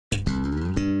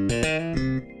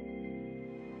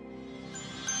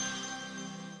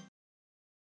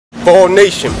Vol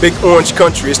Nation, Big Orange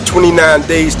Country. It's 29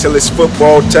 days till it's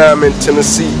football time in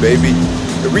Tennessee, baby.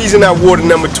 The reason I wore the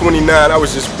number 29, I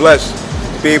was just blessed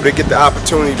to be able to get the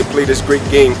opportunity to play this great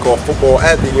game called football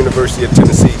at the University of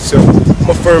Tennessee. So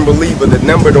I'm a firm believer that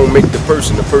number don't make the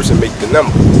person make the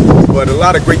number. But a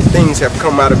lot of great things have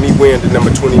come out of me wearing the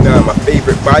number 29. My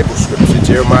favorite Bible scripture,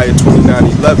 Jeremiah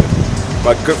 29:11.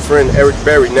 My good friend Eric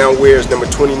Berry now wears number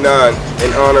 29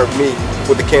 in honor of me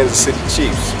for the Kansas City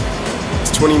Chiefs.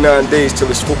 It's 29 days till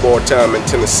it's football time in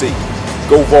Tennessee.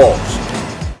 Go Vols.